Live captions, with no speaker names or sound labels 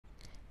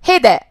Hey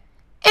there!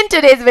 In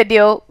today's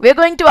video, we're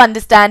going to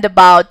understand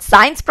about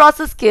science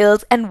process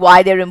skills and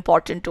why they're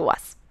important to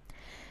us.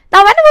 Now,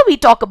 whenever we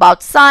talk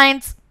about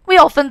science, we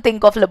often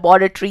think of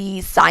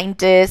laboratories,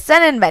 scientists,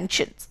 and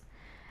inventions.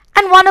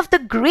 And one of the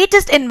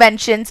greatest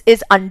inventions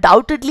is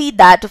undoubtedly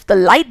that of the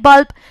light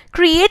bulb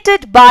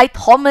created by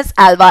Thomas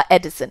Alva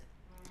Edison.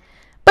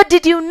 But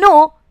did you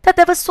know that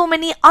there were so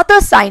many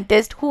other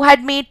scientists who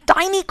had made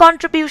tiny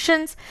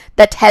contributions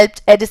that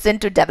helped Edison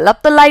to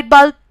develop the light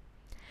bulb?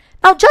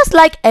 Now, just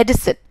like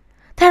Edison,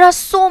 there are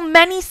so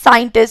many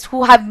scientists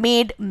who have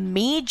made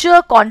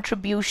major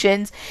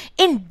contributions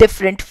in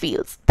different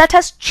fields that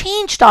has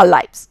changed our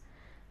lives.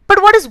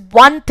 But what is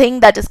one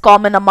thing that is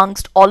common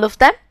amongst all of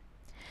them?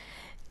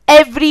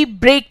 Every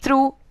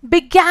breakthrough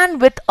began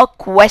with a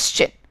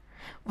question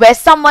where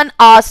someone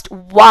asked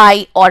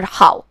why or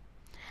how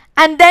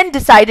and then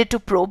decided to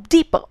probe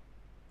deeper.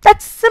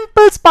 That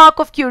simple spark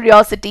of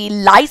curiosity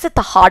lies at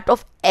the heart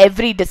of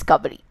every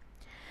discovery.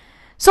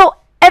 So,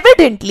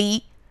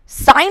 evidently,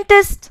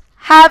 scientists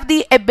have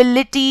the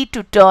ability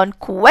to turn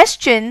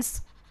questions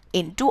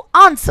into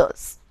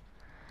answers.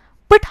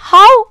 But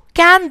how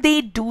can they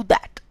do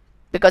that?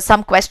 Because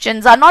some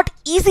questions are not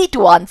easy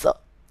to answer.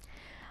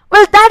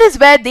 Well, that is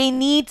where they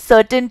need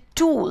certain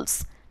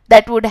tools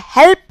that would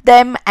help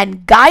them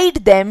and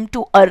guide them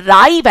to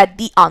arrive at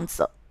the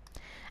answer.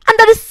 And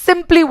that is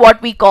simply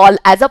what we call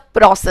as a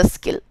process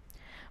skill,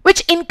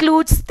 which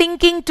includes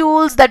thinking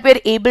tools that we're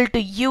able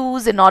to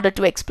use in order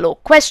to explore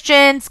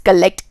questions,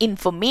 collect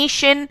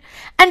information,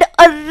 and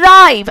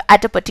arrive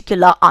at a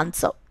particular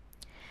answer.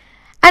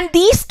 And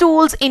these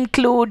tools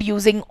include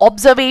using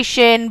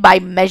observation, by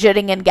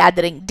measuring and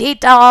gathering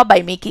data,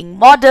 by making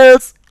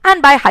models,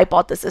 and by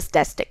hypothesis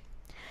testing.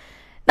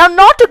 Now,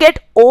 not to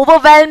get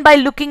overwhelmed by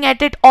looking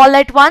at it all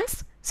at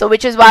once, so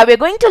which is why we're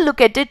going to look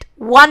at it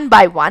one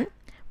by one,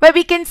 where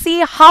we can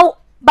see how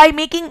by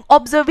making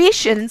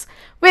observations,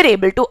 we're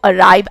able to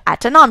arrive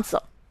at an answer.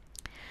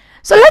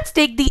 So let's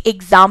take the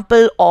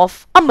example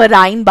of a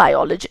marine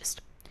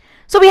biologist.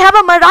 So we have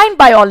a marine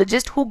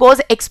biologist who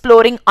goes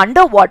exploring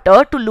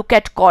underwater to look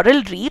at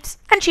coral reefs,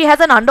 and she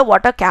has an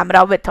underwater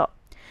camera with her.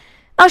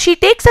 Now she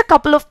takes a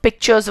couple of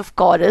pictures of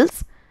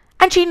corals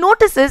and she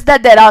notices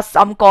that there are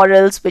some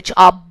corals which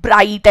are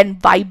bright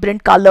and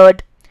vibrant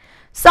colored,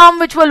 some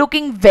which were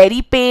looking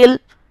very pale,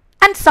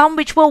 and some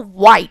which were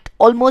white,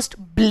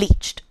 almost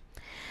bleached.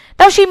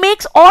 Now she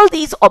makes all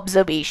these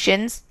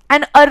observations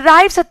and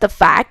arrives at the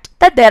fact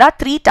that there are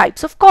three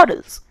types of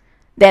corals.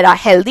 There are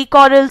healthy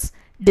corals,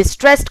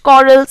 distressed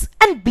corals,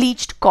 and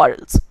bleached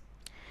corals.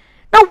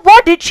 Now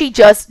what did she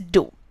just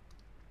do?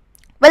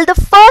 Well, the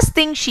first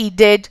thing she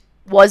did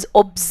was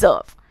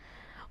observe,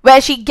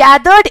 where she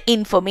gathered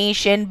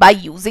information by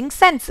using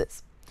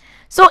senses.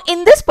 So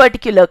in this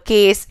particular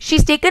case,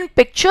 she's taken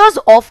pictures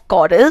of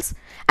corals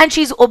and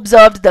she's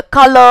observed the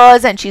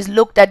colors and she's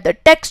looked at the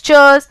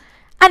textures,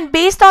 and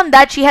based on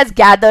that she has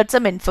gathered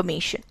some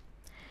information.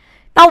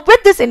 Now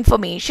with this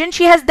information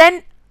she has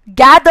then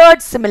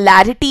gathered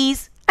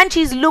similarities and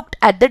she's looked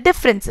at the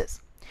differences.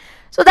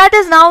 So that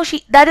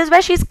is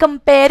where she's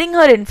comparing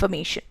her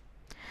information.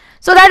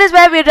 So that is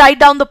where we write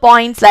down the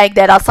points like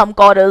there are some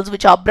corals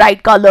which are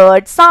bright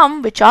colored,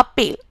 some which are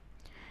pale.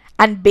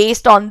 And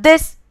based on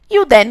this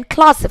you then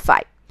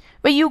classify,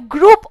 where you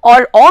group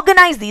or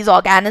organize these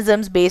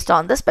organisms based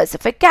on the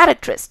specific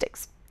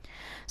characteristics.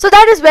 So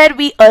that is where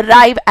we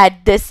arrive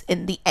at this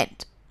in the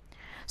end.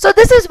 So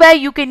this is where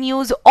you can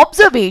use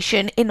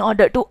observation in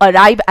order to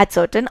arrive at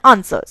certain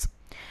answers.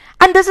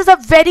 And this is a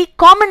very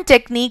common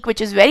technique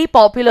which is very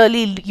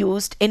popularly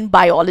used in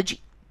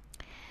biology.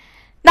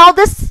 Now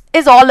this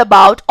is all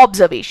about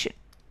observation.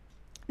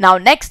 Now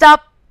next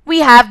up we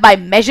have by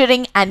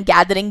measuring and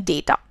gathering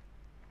data.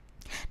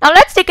 Now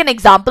let's take an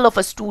example of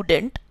a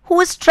student who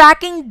is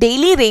tracking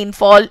daily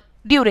rainfall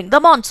during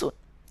the monsoon,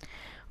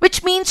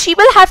 which means she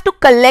will have to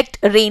collect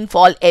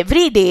rainfall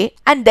every day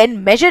and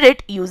then measure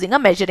it using a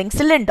measuring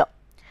cylinder.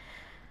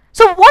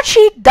 So what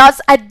she does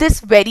at this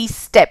very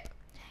step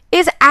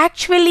is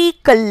actually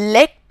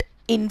collect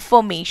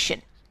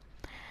information.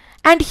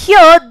 And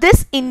here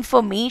this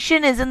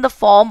information is in the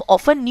form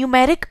of a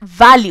numeric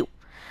value,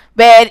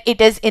 where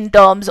it is in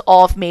terms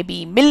of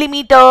maybe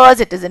millimeters,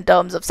 it is in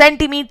terms of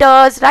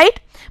centimeters, right?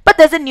 But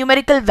there's a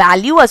numerical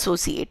value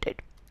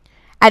associated.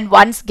 And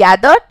once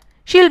gathered,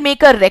 she'll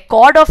make a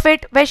record of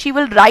it where she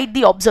will write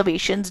the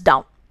observations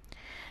down.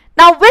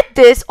 Now with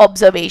this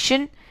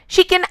observation,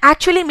 she can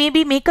actually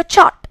maybe make a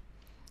chart.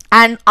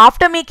 And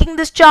after making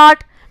this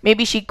chart,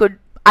 maybe she could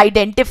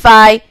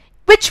identify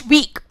which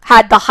week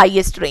had the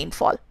highest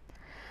rainfall.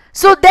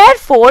 So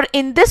therefore,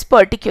 in this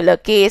particular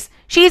case,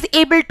 she is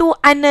able to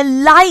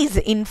analyze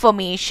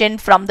information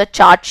from the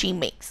chart she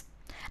makes.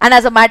 And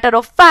as a matter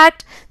of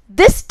fact,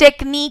 this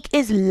technique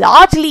is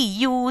largely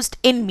used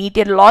in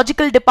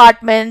meteorological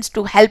departments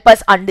to help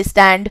us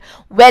understand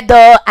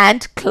weather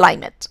and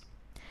climate.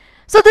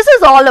 So this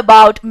is all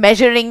about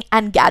measuring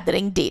and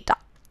gathering data.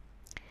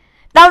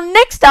 Now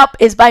next up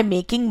is by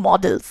making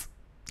models.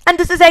 And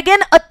this is again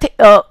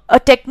a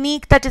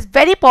technique that is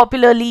very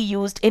popularly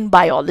used in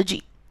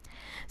biology.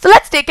 So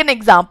let's take an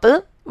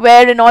example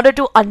where in order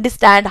to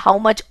understand how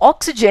much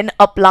oxygen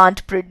a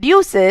plant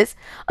produces,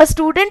 a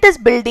student is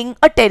building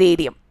a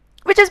terrarium,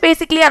 which is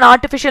basically an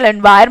artificial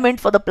environment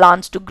for the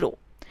plants to grow.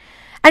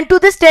 And to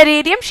this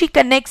terrarium, she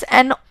connects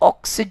an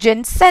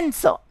oxygen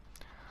sensor,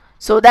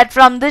 so that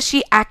from this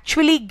she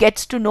actually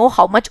gets to know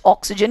how much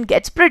oxygen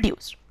gets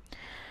produced.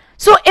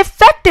 So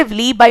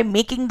effectively, by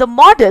making the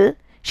model,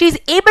 she is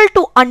able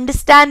to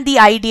understand the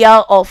idea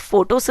of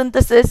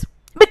photosynthesis,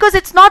 because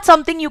it's not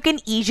something you can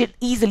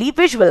easily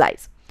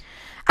visualize.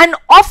 And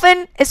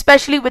often,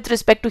 especially with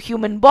respect to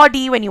human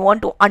body, when you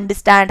want to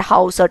understand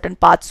how certain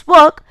parts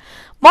work,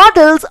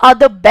 models are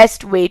the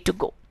best way to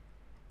go.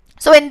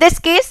 So in this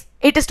case,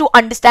 it is to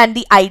understand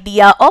the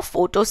idea of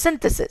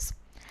photosynthesis.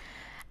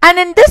 And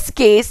in this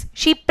case,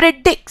 she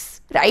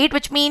predicts, right,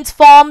 which means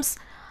forms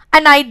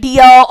an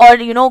idea or,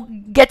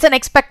 gets an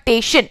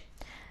expectation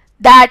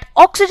that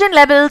oxygen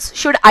levels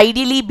should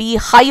ideally be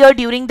higher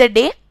during the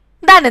day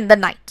than in the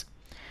night.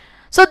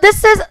 So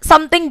this is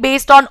something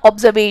based on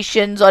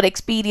observations or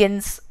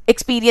experiences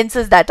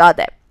that are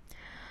there.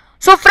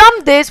 So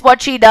from this,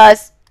 what she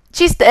does,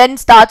 she then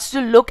starts to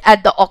look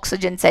at the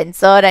oxygen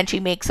sensor and she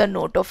makes a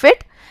note of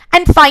it,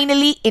 and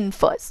finally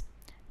infers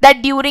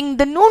that during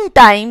the noon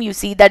time, you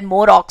see that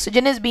more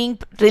oxygen is being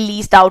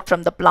released out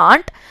from the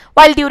plant,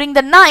 while during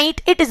the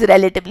night, it is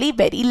relatively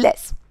very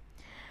less.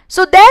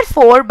 So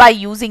therefore, by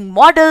using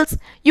models,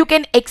 you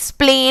can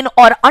explain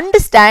or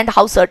understand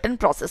how certain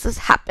processes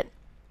happen.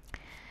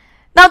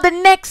 Now the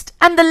next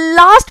and the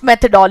last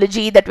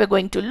methodology that we're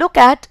going to look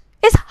at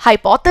is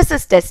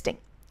hypothesis testing.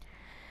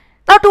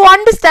 Now to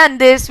understand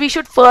this, we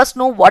should first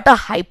know what a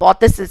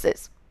hypothesis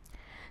is.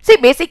 See,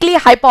 basically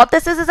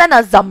hypothesis is an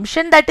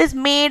assumption that is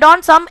made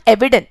on some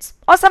evidence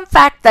or some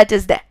fact that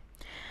is there.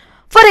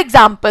 For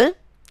example,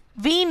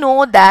 we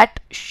know that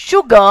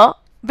sugar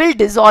will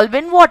dissolve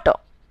in water,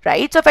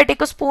 right? So if I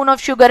take a spoon of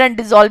sugar and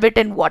dissolve it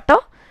in water,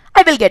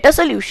 I will get a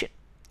solution.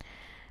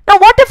 Now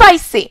what if I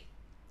say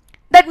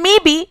that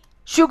maybe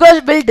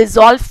sugar will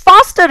dissolve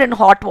faster in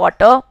hot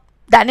water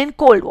than in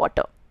cold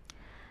water?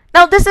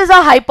 Now this is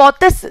a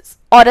hypothesis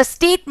or a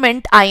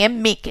statement I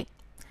am making.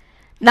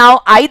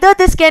 Now either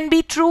this can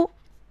be true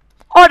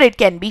or it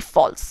can be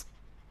false.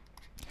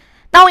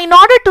 Now in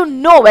order to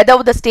know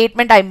whether the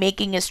statement I'm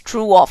making is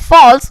true or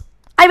false,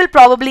 I will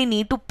probably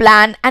need to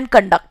plan and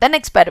conduct an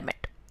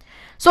experiment.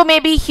 So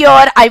maybe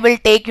here I will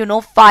take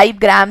 5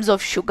 grams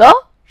of sugar,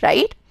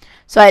 right?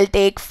 So I'll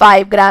take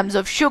 5 grams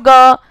of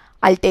sugar,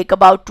 I'll take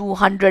about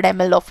 200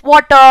 ml of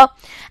water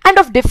and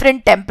of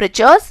different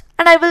temperatures,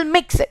 and I will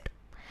mix it.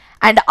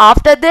 And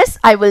after this,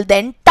 I will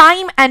then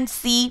time and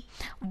see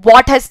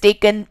what has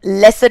taken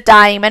lesser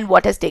time and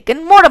what has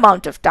taken more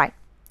amount of time.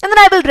 And then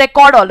I will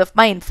record all of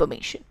my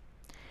information.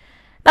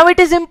 Now it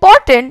is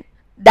important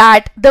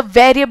that the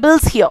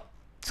variables here.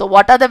 So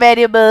what are the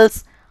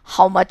variables?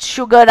 How much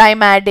sugar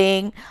I'm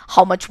adding,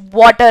 how much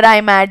water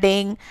I'm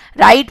adding,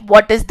 right?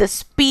 What is the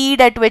speed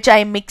at which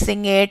I'm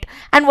mixing it,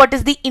 and what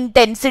is the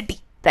intensity,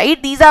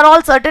 right? These are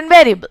all certain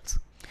variables.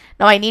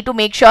 Now I need to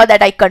make sure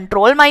that I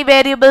control my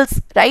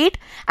variables, right?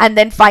 And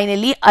then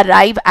finally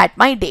arrive at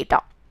my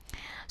data.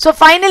 So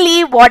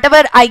finally,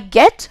 whatever I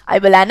get, I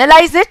will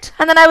analyze it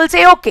and then I will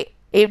say, okay,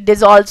 it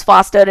dissolves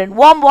faster in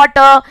warm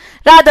water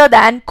rather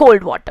than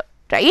cold water,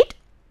 right?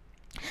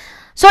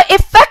 So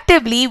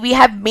effectively, we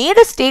have made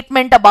a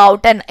statement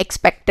about an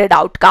expected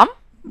outcome,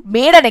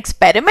 made an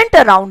experiment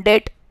around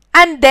it,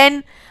 and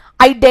then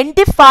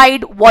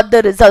identified what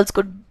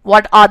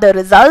are the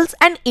results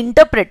and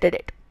interpreted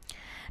it.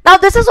 Now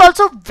this is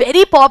also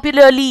very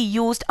popularly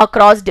used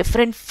across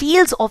different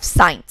fields of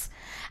science.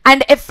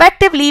 And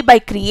effectively, by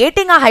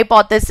creating a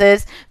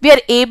hypothesis, we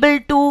are able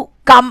to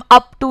come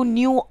up to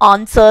new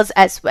answers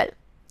as well.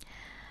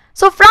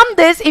 So from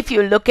this, if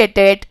you look at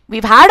it,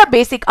 we've had a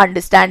basic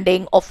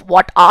understanding of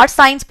what are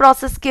science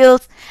process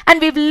skills, and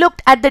we've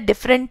looked at the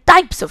different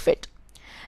types of it.